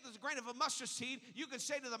have faith as a grain of a mustard seed, you can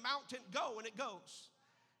say to the mountain, go, and it goes.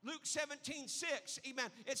 Luke 17:6, amen.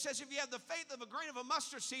 It says if you have the faith of a grain of a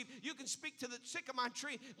mustard seed, you can speak to the sycamore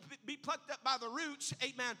tree, be plucked up by the roots,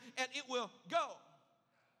 amen, and it will go.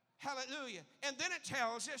 Hallelujah. And then it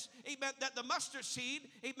tells us, amen, that the mustard seed,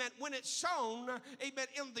 amen, when it's sown, amen,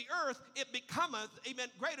 in the earth, it becometh, amen,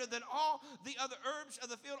 greater than all the other herbs of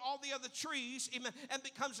the field, all the other trees, amen, and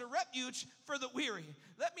becomes a refuge for the weary.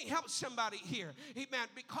 Let me help somebody here, amen,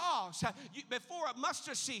 because before a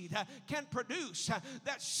mustard seed can produce,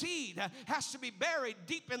 that seed has to be buried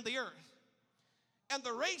deep in the earth. And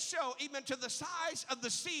the ratio, amen, to the size of the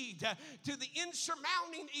seed, to the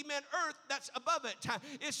insurmounting, amen, earth that's above it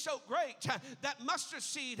is so great that mustard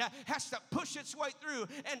seed has to push its way through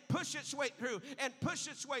and push its way through and push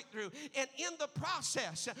its way through. And in the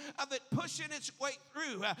process of it pushing its way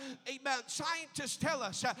through, amen, scientists tell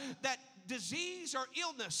us that disease or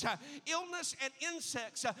illness and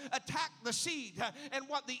insects attack the seed. And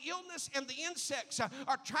what the illness and the insects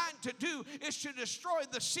are trying to do is to destroy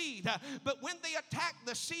the seed. But when they attack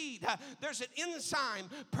the seed, there's an enzyme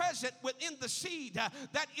present within the seed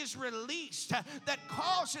that is released that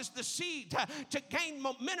causes the seed to gain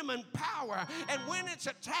momentum and power. And when it's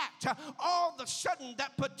attacked, all of a sudden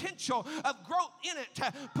that potential of growth in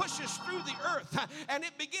it pushes through the earth and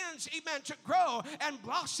it begins, amen, to grow and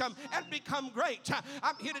blossom and become great.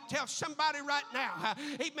 I'm here to tell somebody right now,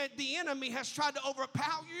 amen, the enemy has tried to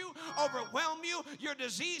overpower you, overwhelm you. Your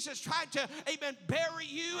disease has tried to, amen, bury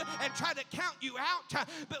you and try to count you out.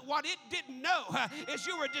 But what it didn't know is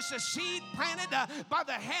you were just a seed planted by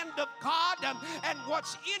the hand of God, and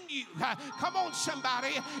what's in you. Come on,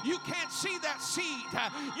 somebody. You can't see that seed.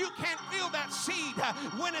 You can't feel that seed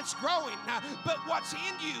when it's growing. But what's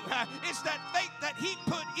in you is that faith that he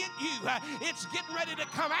put in you. It's getting ready to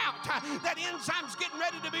come out. That enzyme's getting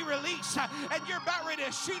ready to be released, and you're about ready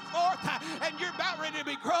to shoot forth, and you're about ready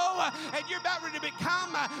to grow, and you're about ready to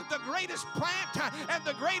become the greatest plant and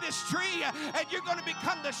the greatest tree, and you're going to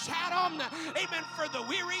become the shadow, amen, for the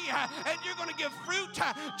weary, and you're going to give fruit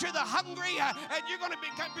to the hungry, and you're going to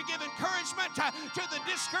give encouragement to the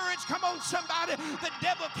discouraged. Come on, somebody. The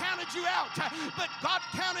devil counted you out, but God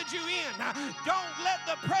counted you in. Don't let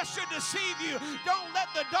the pressure deceive you. Don't let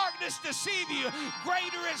the darkness deceive you.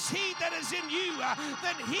 Greater is he that is in you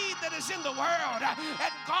than he that is in the world.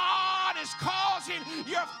 And God is causing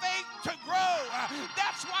your faith to grow.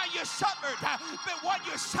 That's why you suffered. But when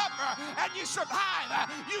you suffer and you survive,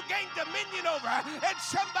 you gain dominion over. And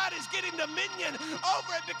somebody's getting dominion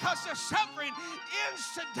over it because the suffering ends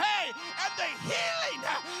today. And the healing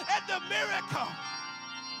and the miracle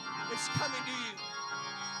is coming to you.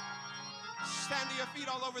 Stand to your feet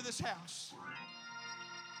all over this house.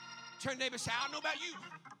 Turn to neighbor and say, I don't know about you.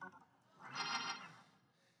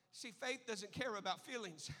 See, faith doesn't care about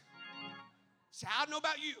feelings. Say, I don't know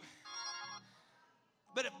about you.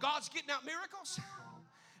 But if God's getting out miracles,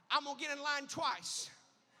 I'm going to get in line twice.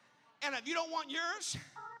 And if you don't want yours,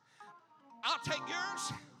 I'll take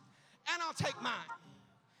yours and I'll take mine.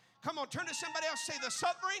 Come on, turn to somebody else. Say, the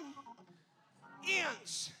suffering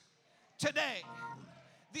ends today.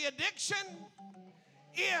 The addiction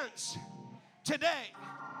ends today.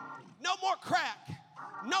 No more crack.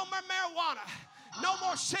 No more marijuana. No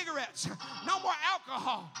more cigarettes. No more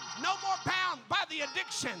alcohol. No more bound by the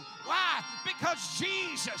addiction. Why? Because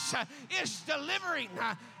Jesus is delivering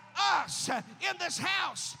us in this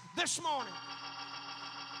house this morning.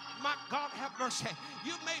 My God, have mercy.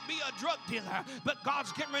 You may be a drug dealer, but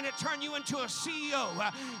God's getting ready to turn you into a CEO.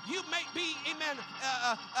 You may be, amen,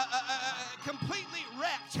 completely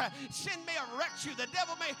wrecked. Sin may have wrecked you. The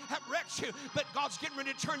devil may have wrecked you, but God's getting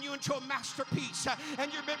ready to turn you into a masterpiece.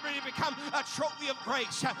 And you're getting ready to become a trophy of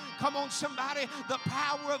grace. Come on, somebody. The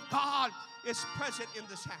power of God is present in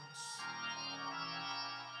this house.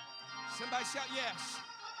 Somebody shout yes.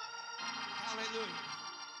 Hallelujah.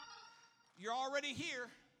 You're already here.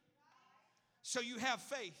 So you have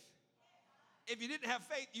faith. If you didn't have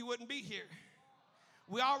faith, you wouldn't be here.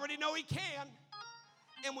 We already know he can,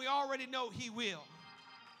 and we already know he will.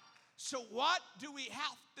 So what do we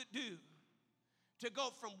have to do to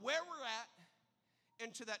go from where we're at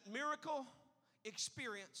into that miracle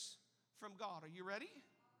experience from God? Are you ready?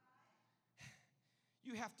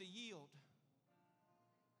 You have to yield.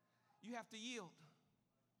 You have to yield.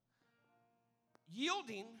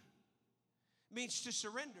 Yielding means to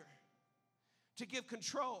surrender, to give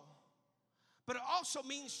control, but it also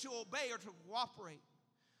means to obey or to cooperate.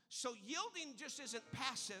 So yielding just isn't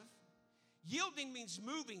passive. Yielding means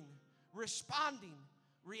moving, responding,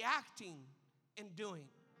 reacting, and doing.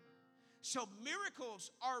 So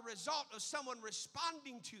miracles are a result of someone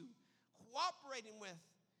responding to, cooperating with,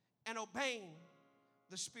 and obeying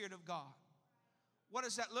the Spirit of God. What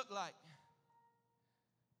does that look like?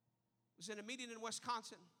 I was in a meeting in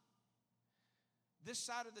Wisconsin. This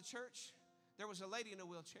side of the church, there was a lady in a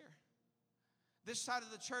wheelchair. This side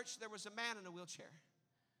of the church, there was a man in a wheelchair.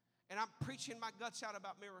 And I'm preaching my guts out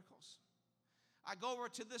about miracles. I go over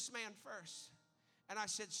to this man first, and I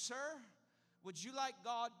said, "Sir, would you like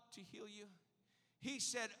God to heal you?" He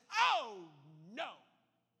said, "Oh, no.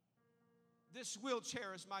 This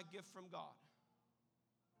wheelchair is my gift from God."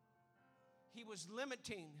 He was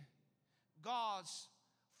limiting God's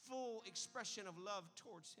full expression of love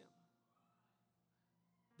towards him.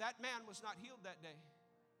 That man was not healed that day.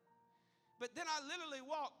 But then I literally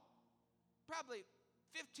walked probably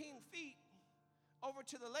 15 feet over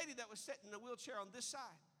to the lady that was sitting in the wheelchair on this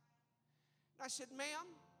side. And I said, "Ma'am,"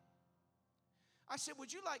 I said,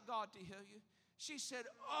 "would you like God to heal you?" She said,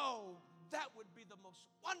 "Oh, that would be the most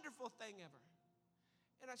wonderful thing ever."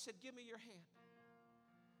 And I said, "Give me your hand."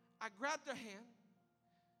 I grabbed her hand,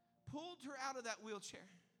 pulled her out of that wheelchair,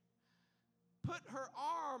 put her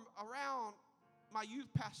arm around my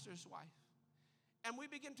youth pastor's wife, and we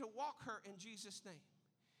began to walk her in Jesus' name.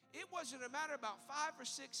 It wasn't a matter of about 5 or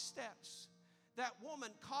 6 steps. That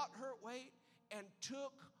woman caught her weight and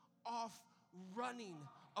took off running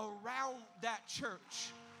around that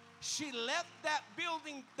church. She left that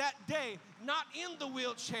building that day, not in the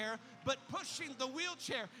wheelchair, but pushing the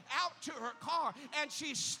wheelchair out to her car, and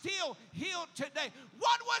she's still healed today.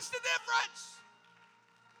 What was the difference?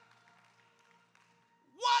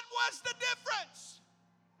 What was the difference?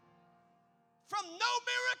 From no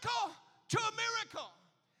miracle to a miracle.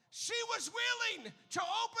 She was willing to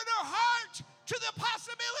open her heart to the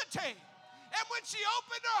possibility. And when she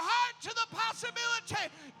opened her heart to the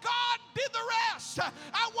possibility, God did the rest.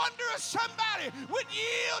 I wonder if somebody would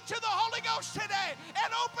yield to the Holy Ghost today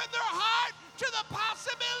and open their heart to the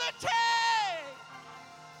possibility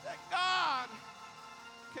that God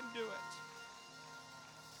can do it.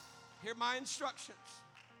 Hear my instructions.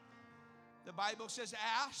 The Bible says,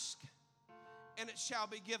 "Ask, and it shall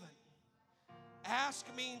be given." Ask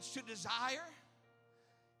means to desire.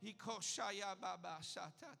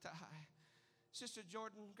 Sister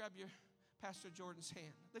Jordan, grab your Pastor Jordan's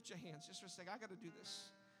hand. Lift your hands just for a second. I got to do this.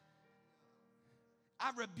 I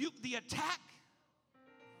rebuke the attack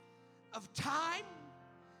of time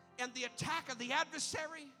and the attack of the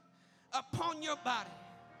adversary upon your body.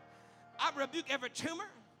 I rebuke every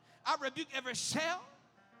tumor. I rebuke every cell.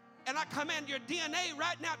 And I command your DNA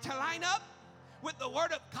right now to line up with the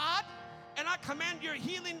Word of God. And I command your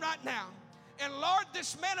healing right now. And Lord,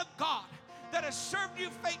 this man of God that has served you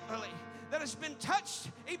faithfully, that has been touched,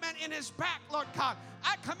 amen, in his back, Lord God,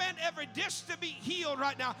 I command every disc to be healed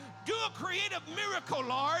right now. Do a creative miracle,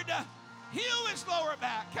 Lord. Heal his lower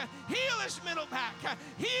back. Heal his middle back.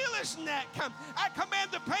 Heal his neck. I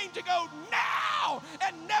command the pain to go now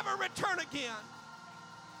and never return again.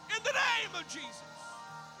 In the name of Jesus.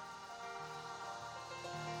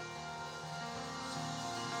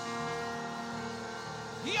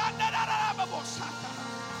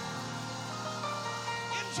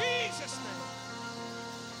 In Jesus' name.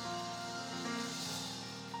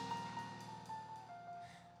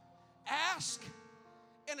 Ask,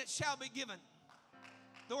 and it shall be given.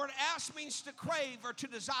 The word ask means to crave or to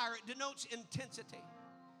desire. It denotes intensity.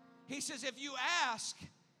 He says if you ask,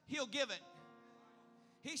 he'll give it.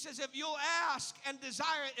 He says if you'll ask and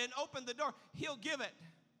desire it and open the door, he'll give it.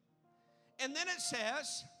 And then it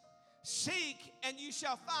says, seek and you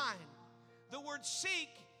shall find. The word seek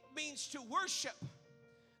means to worship.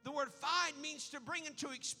 The word find means to bring into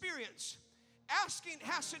experience. Asking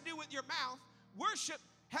has to do with your mouth. Worship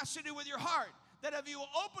has to do with your heart. That if you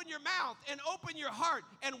open your mouth and open your heart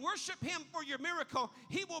and worship him for your miracle,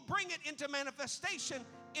 he will bring it into manifestation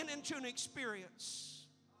and into an experience.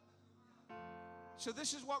 So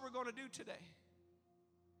this is what we're going to do today.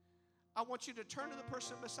 I want you to turn to the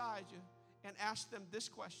person beside you and ask them this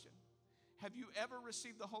question. Have you ever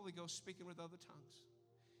received the Holy Ghost speaking with other tongues?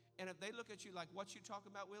 And if they look at you like, what you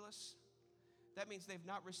talking about, Willis? That means they've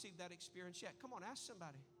not received that experience yet. Come on, ask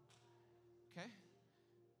somebody. Okay?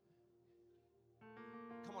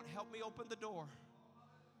 Come on, help me open the door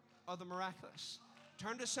of the miraculous.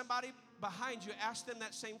 Turn to somebody behind you. Ask them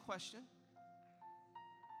that same question.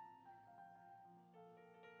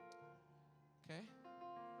 Okay?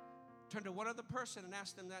 Turn to one other person and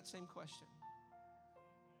ask them that same question.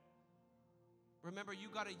 Remember, you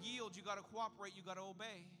got to yield, you got to cooperate, you got to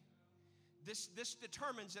obey. This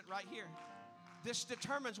determines it right here. This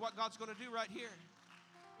determines what God's going to do right here.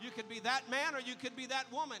 You could be that man or you could be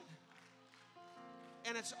that woman.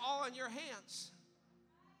 And it's all in your hands.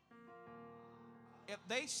 If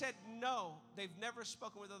they said no, they've never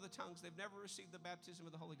spoken with other tongues, they've never received the baptism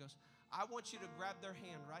of the Holy Ghost, I want you to grab their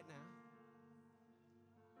hand right now.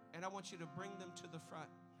 And I want you to bring them to the front.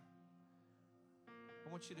 I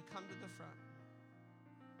want you to come to the front.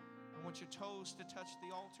 I want your toes to touch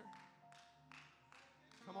the altar.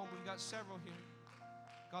 Come on, we've got several here.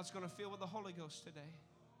 God's going to fill with the Holy Ghost today.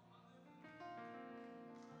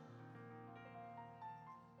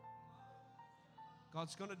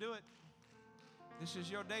 God's going to do it. This is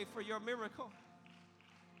your day for your miracle.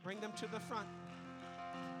 Bring them to the front.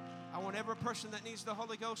 I want every person that needs the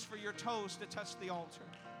Holy Ghost for your toes to touch the altar.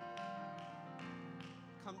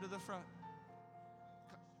 Come to the front.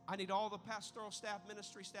 I need all the pastoral staff,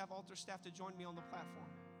 ministry staff, altar staff to join me on the platform.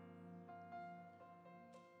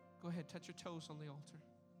 Go ahead, touch your toes on the altar.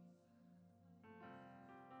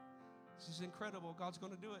 This is incredible. God's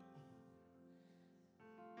going to do it.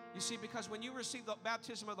 You see, because when you receive the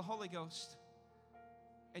baptism of the Holy Ghost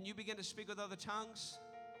and you begin to speak with other tongues,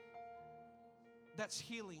 that's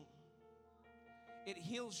healing. It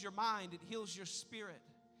heals your mind. It heals your spirit.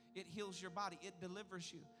 It heals your body. It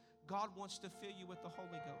delivers you. God wants to fill you with the Holy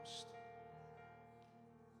Ghost.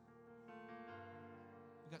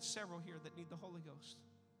 We've got several here that need the Holy Ghost.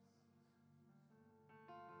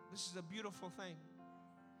 This is a beautiful thing.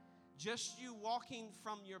 Just you walking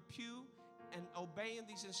from your pew and obeying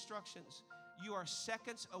these instructions, you are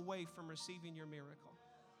seconds away from receiving your miracle.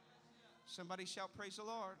 Somebody shout, praise the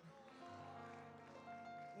Lord.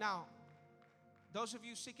 Now, those of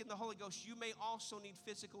you seeking the Holy Ghost, you may also need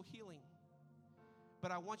physical healing.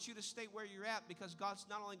 But I want you to stay where you're at, because God's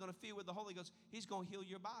not only going to fill you with the Holy Ghost, He's going to heal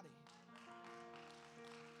your body.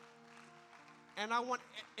 And I want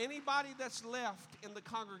anybody that's left in the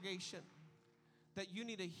congregation that you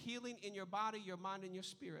need a healing in your body, your mind, and your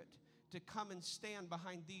spirit to come and stand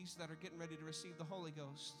behind these that are getting ready to receive the Holy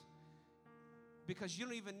Ghost. Because you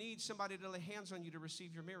don't even need somebody to lay hands on you to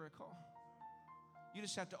receive your miracle. You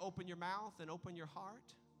just have to open your mouth and open your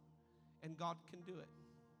heart, and God can do it.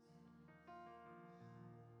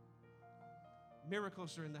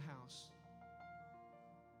 Miracles are in the house.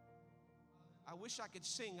 I wish I could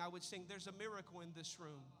sing. I would sing, there's a miracle in this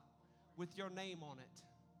room with your name on it.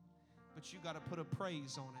 But you got to put a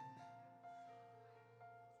praise on it.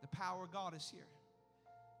 The power of God is here.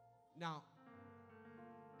 Now,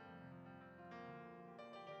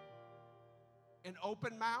 an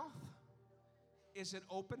open mouth is an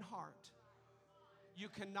open heart. You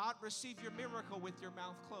cannot receive your miracle with your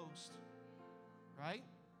mouth closed. Right?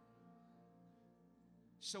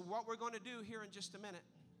 So what we're going to do here in just a minute,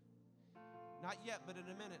 not yet, but in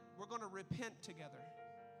a minute, we're going to repent together.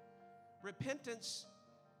 Repentance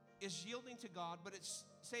is yielding to God, but it's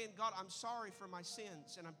saying, God, I'm sorry for my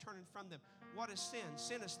sins, and I'm turning from them. What is sin?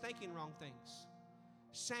 Sin is thinking wrong things,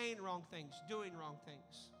 saying wrong things, doing wrong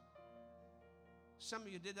things. Some of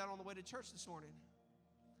you did that on the way to church this morning.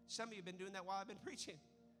 Some of you have been doing that while I've been preaching.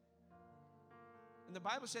 And the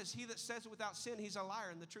Bible says, he that says it without sin, he's a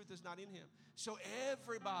liar, and the truth is not in him. So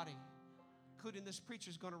everybody, including this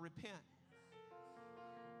preacher, is going to repent.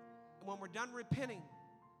 And when we're done repenting,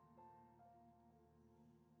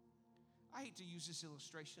 I hate to use this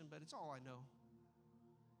illustration, but it's all I know.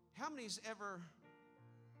 How many's ever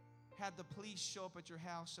had the police show up at your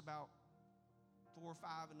house about 4 or 5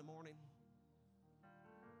 in the morning?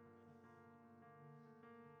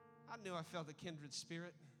 I knew I felt a kindred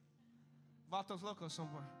spirit. Vatos locos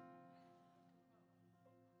somewhere.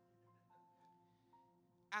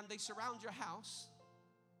 And they surround your house,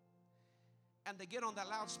 and they get on that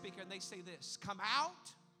loudspeaker and they say this, come out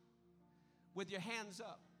with your hands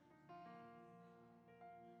up.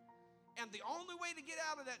 And the only way to get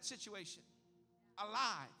out of that situation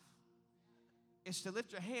alive is to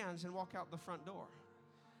lift your hands and walk out the front door.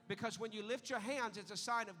 Because when you lift your hands, it's a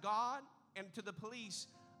sign of God, and to the police,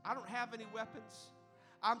 I don't have any weapons.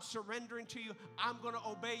 I'm surrendering to you. I'm going to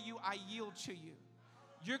obey you. I yield to you.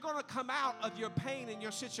 You're going to come out of your pain and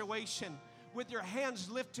your situation with your hands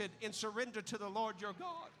lifted in surrender to the Lord your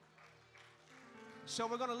God. So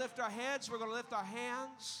we're going to lift our heads. We're going to lift our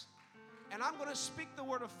hands. And I'm going to speak the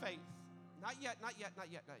word of faith. Not yet, not yet,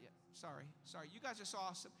 not yet, not yet. Sorry. You guys are so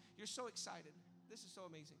awesome. You're so excited. This is so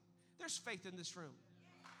amazing. There's faith in this room.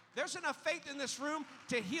 There's enough faith in this room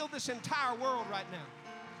to heal this entire world right now.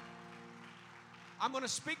 I'm going to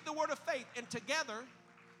speak the word of faith, and together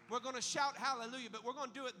we're going to shout hallelujah, but we're going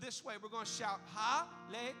to do it this way. We're going to shout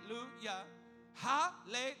hallelujah,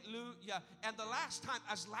 Hallelujah. And the last time,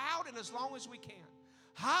 as loud and as long as we can.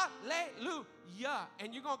 Hallelujah.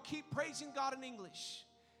 And you're going to keep praising God in English.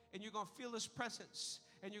 And you're going to feel His presence.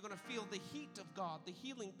 And you're going to feel the heat of God, the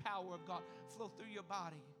healing power of God flow through your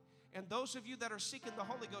body. And those of you that are seeking the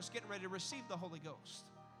Holy Ghost, getting ready to receive the Holy Ghost.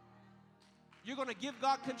 You're going to give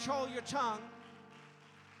God control of your tongue.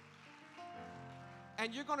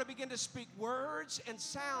 And you're going to begin to speak words and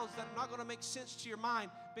sounds that are not going to make sense to your mind.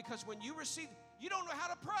 Because when you receive, you don't know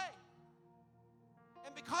how to pray.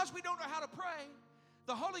 And because we don't know how to pray,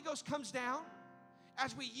 the Holy Ghost comes down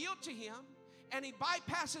as we yield to Him. And He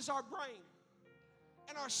bypasses our brain.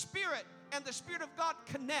 And our spirit and the Spirit of God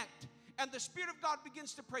connect. And the Spirit of God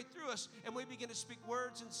begins to pray through us. And we begin to speak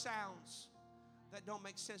words and sounds that don't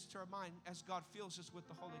make sense to our mind as God fills us with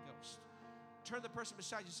the Holy Ghost. Turn the person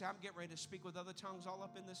beside you and say, I'm getting ready to speak with other tongues all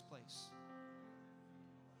up in this place.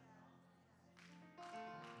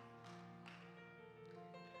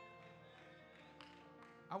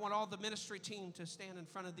 I want all the ministry team to stand in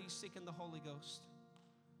front of these seeking the Holy Ghost.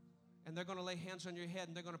 And they're going to lay hands on your head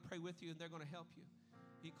and they're going to pray with you and they're going to help you.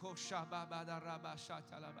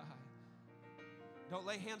 Don't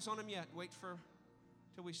lay hands on them yet. Wait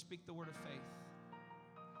till we speak the word of faith.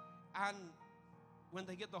 And when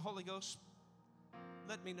they get the Holy Ghost,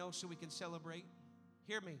 let me know so we can celebrate.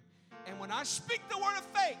 Hear me. And when I speak the word of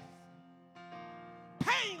faith,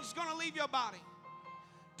 pain's going to leave your body.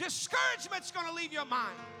 Discouragement's going to leave your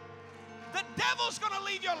mind. The devil's going to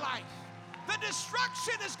leave your life. The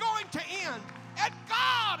destruction is going to end. And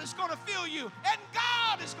God is going to fill you. And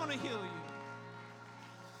God is going to heal you.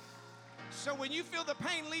 So when you feel the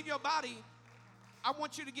pain leave your body, I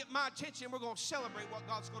want you to get my attention. We're going to celebrate what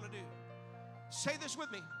God's going to do. Say this with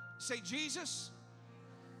me. Say, Jesus,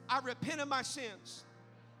 I repent of my sins.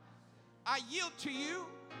 I yield to you.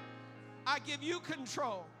 I give you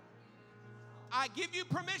control. I give you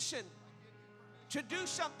permission to do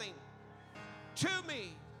something to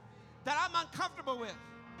me that I'm uncomfortable with.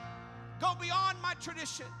 Go beyond my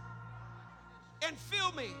tradition and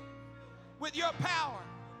fill me with your power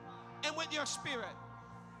and with your spirit.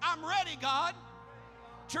 I'm ready, God,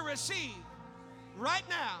 to receive right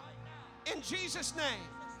now in Jesus' name.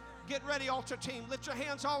 Get ready, altar team. Lift your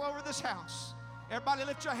hands all over this house. Everybody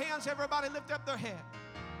lift your hands. Everybody lift up their head.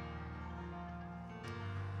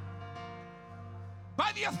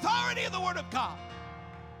 By the authority of the Word of God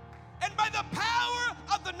and by the power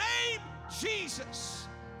of the name Jesus,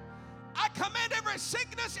 I command every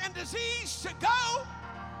sickness and disease to go.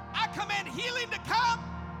 I command healing to come.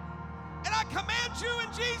 And I command you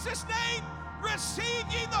in Jesus' name, receive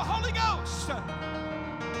ye the Holy Ghost.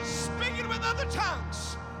 Speaking with other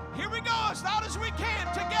tongues. Here we go as loud as we can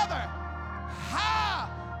together.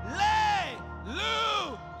 Hallelujah.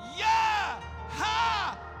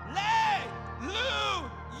 Hallelujah.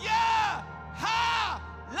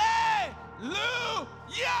 Hallelujah.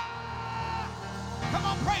 Come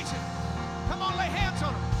on, praise Him. Come on, lay hands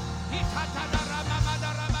on Him.